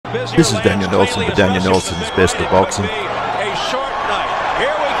This is Daniel Nelson, but Daniel Nelson's best at boxing. A short night.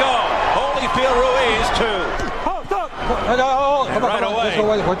 Here we go. Holyfield Ruiz two. And right away.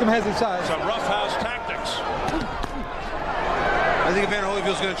 Some roughhouse tactics. I think Evander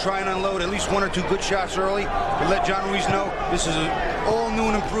Holyfield's going to try and unload at least one or two good shots early to let John Ruiz know this is all new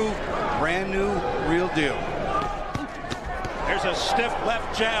and improved, brand new, real deal. There's a stiff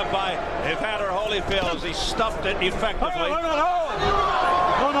left jab by Evander Holyfield as he stuffed it effectively.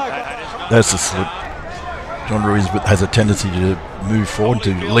 That's a slip. John Ruiz has a tendency to move forward,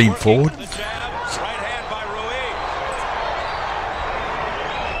 to lean forward. Right hand by Ruiz.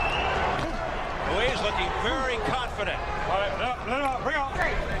 Ruiz looking very confident.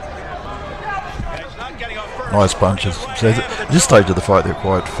 He's not getting off first. Nice punches. So at this stage of the fight, they're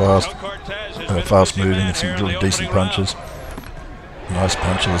quite fast moving, and some really decent punches. Nice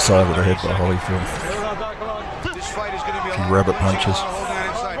punch to the side of the head by Holyfield. A few rabbit punches.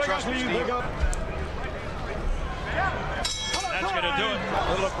 That's going to do it.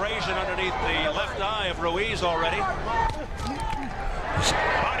 A little abrasion underneath the left eye of Ruiz already. Body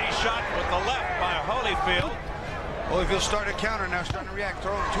shot with the left by Holyfield. Holyfield starting to counter now, starting to react,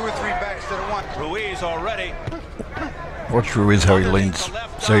 throwing two or three back instead of one. Ruiz already. Watch Ruiz how he leans.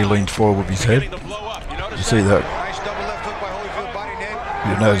 So he leans forward with his head. You see that? Nice double left hook by Holyfield, body and head.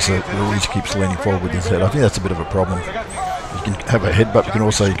 You notice that Ruiz keeps leaning forward with his head. I think that's a bit of a problem. You can have a headbutt, you can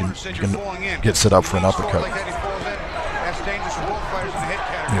also get set up for an uppercut.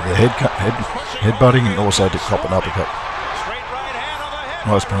 Yeah, the headbutting and also to cop an uppercut.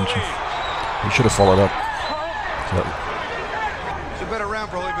 Nice punching. He should have followed up. It's a better round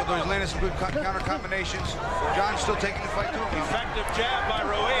for Holyfield, though. He's landing some good counter combinations. John's still taking the fight to him. Effective jab by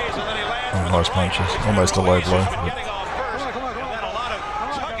Ruiz, and then he lands. Nice punches. Almost a low blow. Getting off first, and then a lot of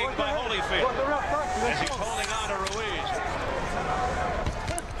tugging by Holyfield as he's holding on to Ruiz.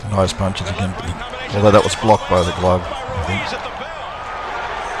 Nice punches again. Although that was blocked by the glove, I think. Ruiz at the bell.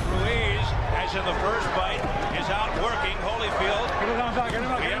 Ruiz, as in the first fight, is out working Holyfield.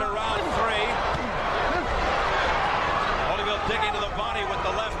 We enter round three. Holyfield digging to the body with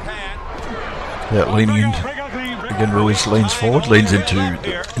the left hand. Yeah, leaning in. Again, Ruiz leans forward, leans into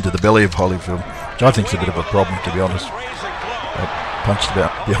the belly of Holyfield, which I think is a bit of a problem, to be honest. Punched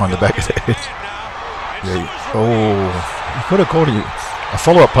about behind the back of the head. Yeah, oh, he could have caught a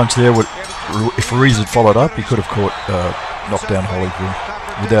follow-up punch there. If Ruiz had followed up, he could have caught, knocked down Holyfield,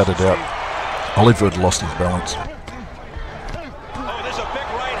 without a doubt. Holyfield lost his balance. Oh, there's a big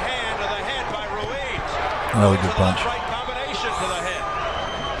right hand to the head by Ruiz. Another good punch. Right combination to the head.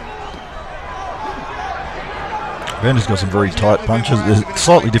 Evander's got some very tight punches. There's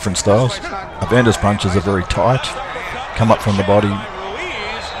slightly different styles. Evander's punches are very tight, come up from the body.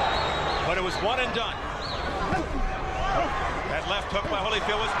 Ruiz, but it was one and done. That left hook by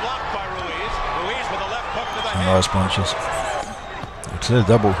Holyfield was blocked by Ruiz. Ruiz with a left hook to the head. Nice punches. It's a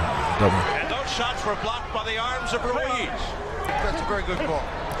double. And those shots were blocked by the arms of Ruiz. That's a very good call.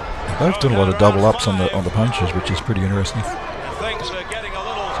 They've done a lot of double ups on the punches, which is pretty interesting. And things are getting a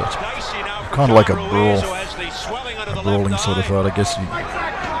little dicey now. Kind of like a Ruiz, brawl. who has the swelling under the Brawling left sort of eye, fight, I guess.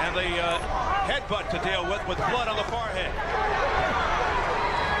 and the headbutt to deal with blood on the forehead.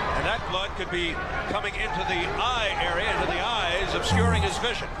 And that blood could be coming into the eye area, into the eyes, obscuring his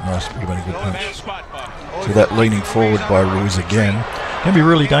vision. Nice, good Man punch. spot bump. So that leaning forward by Ruiz again can be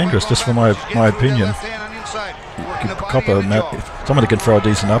really dangerous, just from my opinion. You could cop if someone that can throw a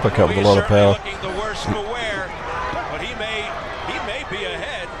decent uppercut with a lot of power. Looking the worst for wear, but he may be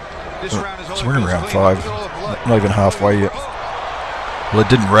ahead. This round is So we're in round 5, not even halfway yet. Well, it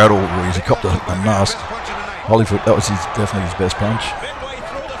didn't rattle Ruiz, he copped a nasty. Holyfield, that was definitely his best punch. Midway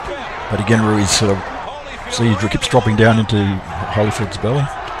through the fifth, But again, Ruiz sort of, see, he keeps dropping down into Holyfield's belly.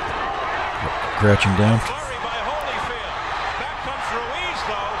 Crouching down. Flurry by Holyfield. Back comes Ruiz,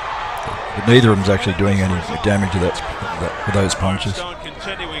 though. But neither of them's actually doing any damage to with those punches. Stone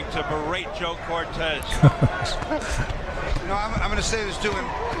continuing to berate Joe Cortez. I'm going to say this to him.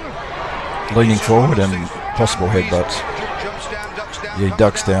 Leaning forward and possible headbutts. Jumps down, ducks down. Yeah, he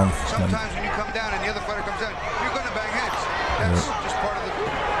ducks down. Sometimes when you come down and the other fighter comes down, you're going to bang heads. That's just part of the...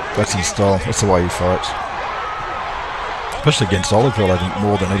 That's his style. That's the way he fights. Especially against Holyfield, I think,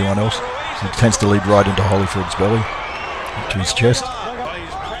 more than anyone else. He tends to lead right into Holyfield's belly, to his chest. But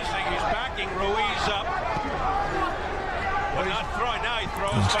he's pressing, he's backing Ruiz up. But not throwing, now he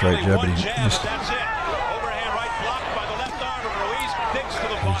throws. Straight jab, but he missed. That's it. Overhand right blocked by the left arm of Ruiz. Digs to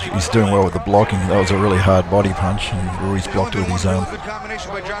the body. He's doing well with the blocking. That was a really hard body punch, and Ruiz blocked it with his own. Good combination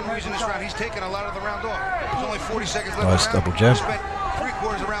by John Ruiz in this round. He's taken a lot of the round off. There's only 40 seconds left. Nice double jab. Spent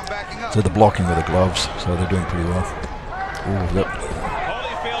 3/4 of the round backing up. So they're blocking with the gloves, so they're doing pretty well. Ooh,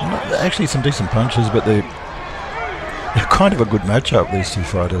 Actually, some decent punches, but they're kind of a good matchup, these two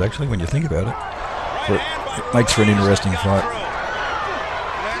fighters, actually, when you think about it. But it makes for an interesting fight.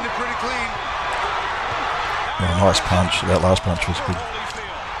 Landed pretty clean. Oh, nice punch. That last punch was good. He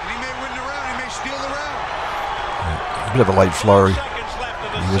may win the round. He may steal the round. A bit of a late flurry.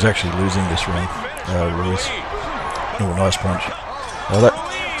 He was actually losing this round, Ruiz. Oh, nice punch. Oh, that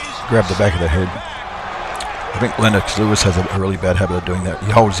grabbed the back of the head. I think Lennox Lewis has a really bad habit of doing that.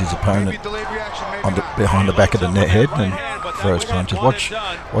 He holds his opponent on behind the back of the head and throws punches. Watch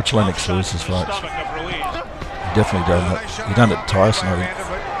Lennox Lewis's fights. He definitely done that. He done it to Tyson, I think.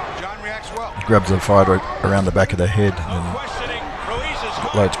 He grabs the fighter around the back of the head and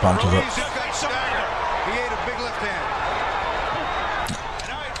loads punches up. He ate a big left hand.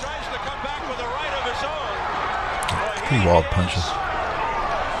 Pretty wild punches.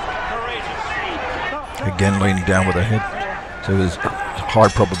 Again leaning down with a head. So there's high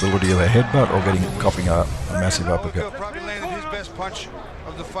probability of a headbutt or copping a massive uppercut. Probably landed his best punch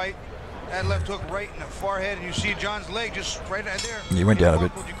of the fight. That left hook right in the forehead, and you see John's leg just right there. He went down a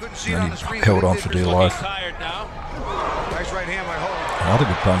bit, and he held on for dear life. Nice right hand by Holyfield. Another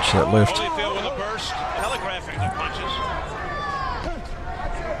good punch, that left.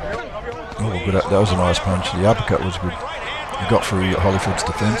 Oh, good. That was a nice punch. The uppercut was good. He got through Holyfield's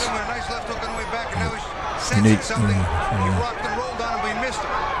defense. He needs. He rocked and rolled on him, but he missed him.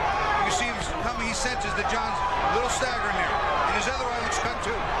 You can see him coming. He senses that John's a little staggering there, and his other eye looks cut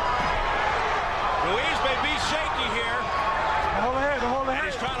too. Ruiz may be shaky here. Hold the head. And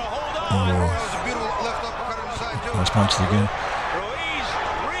he's trying to hold on. That was a beautiful left uppercut on the side too. Nice punches again. Ruiz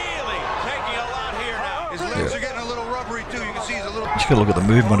really taking a lot here now. His legs are getting a little rubbery too. You can see he's a little. Just got to look at the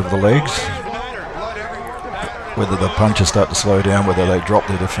movement of the legs. Blood everywhere. Whether the punches start to slow down, whether they drop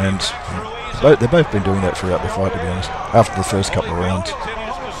their defense. They've both been doing that throughout the fight, to be honest, after the first couple of rounds.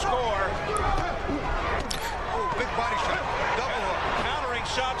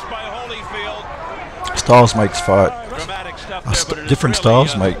 Styles makes fight. Different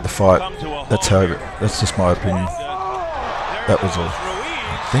styles make the fight. That's just my opinion. I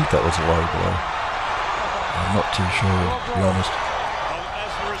think that was a low blow. I'm not too sure, to be honest.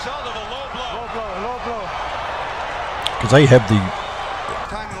 Because they have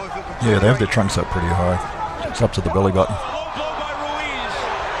they have their trunks up pretty high. It's up to the belly button.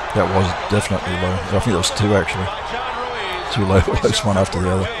 That was definitely low. I think that was two, actually. Two low blows, one after the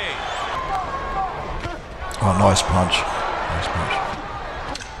other. Oh, nice punch. Nice punch.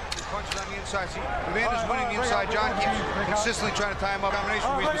 Punches on the inside. See, Evander's winning the inside. John keeps consistently trying to tie him up. Combination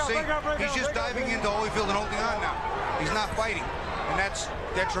Ruiz, but see, he's just diving into Holyfield and holding on now. He's not fighting, and that's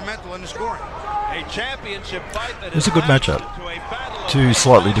detrimental in the scoring. A championship fight that it's a good matchup. Two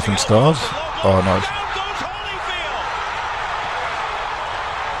slightly different styles. Oh, nice.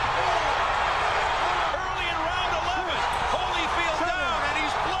 Early in round 11, Holyfield down, and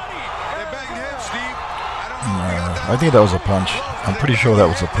he's bloody. They banged heads, Steve. I think that was a punch. I'm pretty sure that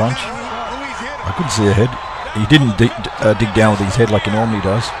was a punch. I couldn't see a head. He didn't dig down with his head like he normally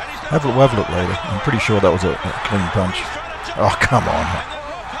does. We'll have a look later. I'm pretty sure that was a clean punch. Oh, come on.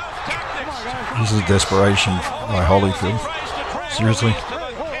 This is desperation by Holyfield. Seriously.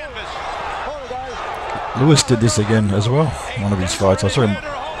 Lewis did this again as well. One of his fights. I saw him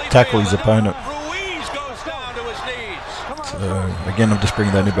tackle his opponent. So, again, I'm just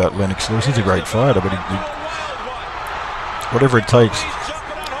bringing that in about Lennox Lewis. He's a great fighter, but he whatever it takes.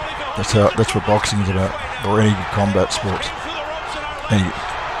 That's what boxing is about, or any combat sports, any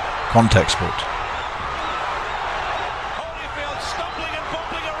contact sports.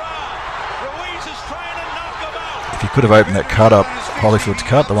 If he could have opened that cut up, Holyfield's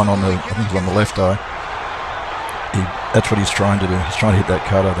cut, the one on the, I think it was on the left eye. That's what he's trying to do. He's trying to hit that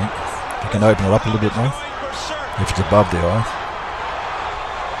cut, I think. He can open it up a little bit more if it's above the eye.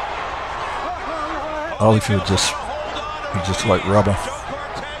 Holyfield he's just like rubber.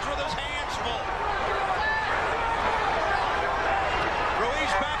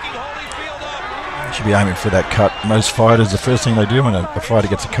 Should be aiming for that cut. Most fighters, the first thing they do when a fighter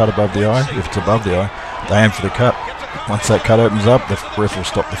gets a cut above the eye, if it's above the eye, they aim for the cut. Once that cut opens up, the ref will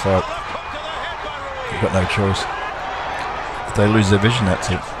stop the fight. You've got no choice. If they lose their vision, that's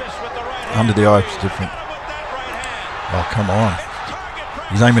it. Under the eye is different. Oh, come on.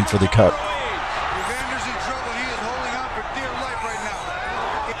 He's aiming for the cut.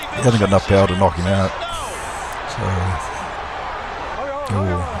 He hasn't got enough power to knock him out. So,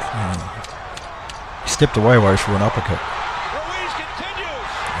 he stepped away for an uppercut.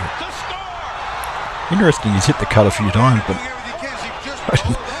 Interesting, he's hit the cut a few times, but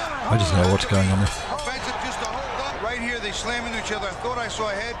I just know what's going on there. Offensive just to hold up. Right here, they slam into each other. I thought I saw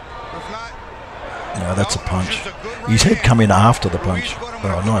a head. If not, no, that's a punch. His head come in after the punch.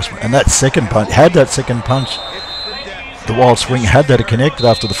 Oh, nice one. And that second punch, had that second punch, the wild swing, had that connected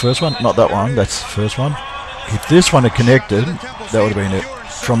after the first one. Not that one, that's the first one. If this one had connected, that would have been it.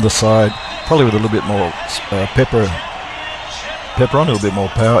 From the side, probably with a little bit more pepper on, a little bit more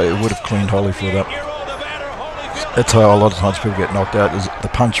power, it would have cleaned Holyfield up. That's how a lot of times people get knocked out, is the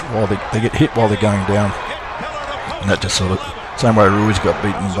punch while they get hit while they're going down. And that just sort of, same way Ruiz got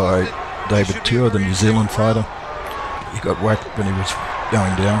beaten by David Tua, the New Zealand fighter. He got whacked when he was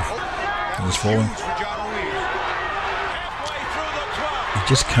going down and was falling. He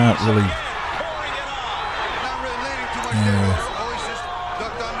just can't really...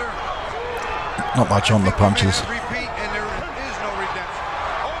 not much on the punches.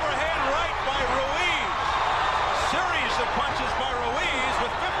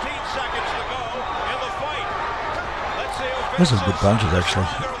 Those are good punches, actually.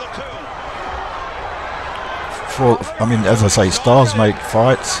 I mean, as I say, styles make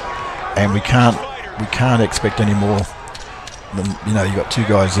fights, and we can't expect any more than, you know, you got two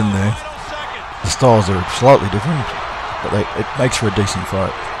guys in there. The styles are slightly different, but it makes for a decent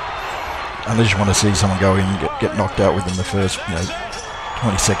fight. Unless you want to see someone go in and get knocked out within the first, 20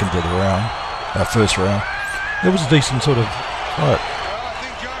 seconds of the round, first round. It was a decent sort of fight.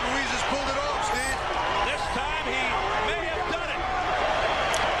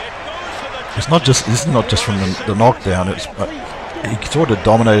 It's not just. This is not just from the knockdown. It's he sort of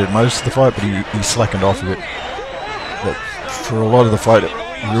dominated most of the fight, but he slackened off a bit. But for a lot of the fight,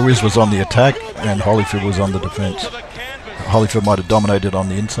 Ruiz was on the attack and Holyfield was on the defense. Holyfield might have dominated on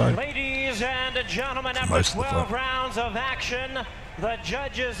the inside. Ladies and gentlemen, after 12 rounds of action, the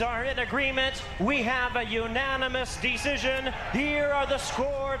judges are in agreement. We have a unanimous decision. Here are the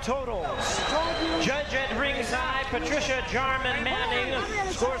score totals. Judge at ringside, Patricia Jarman Manning,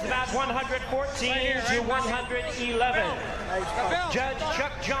 scores about 114 to 111. Judge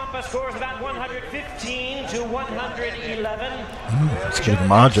Chuck Jumpa scores about 115 to 111. That's a good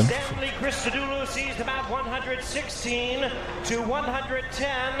margin. Stanley Christodoulou sees about 116 to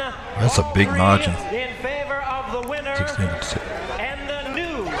 110. That's a big margin. In favor of the winner. 16 to 10. And the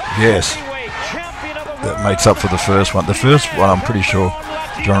new yes, that makes up for the first one. The first one, I'm pretty sure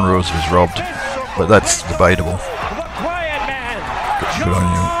John Ruiz was robbed, but that's debatable. Good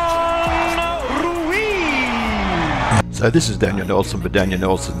on you. So this is Daniel Nelson for Daniel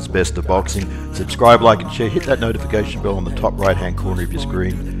Nelson's Best of Boxing. Subscribe, like and share. Hit that notification bell on the top right hand corner of your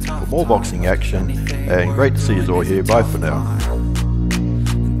screen for more boxing action. And great to see you all here. Bye for now.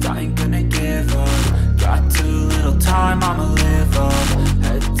 Time, I'ma live up,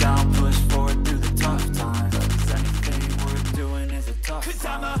 head down, push forward through the tough times. Anything worth doing is a tough. 'Cause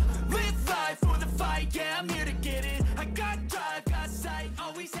I'ma live life for the fight, yeah, I'm here to get it. I got drive, got sight,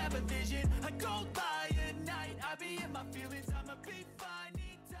 always have a vision. I go by at night, I be in my feelings.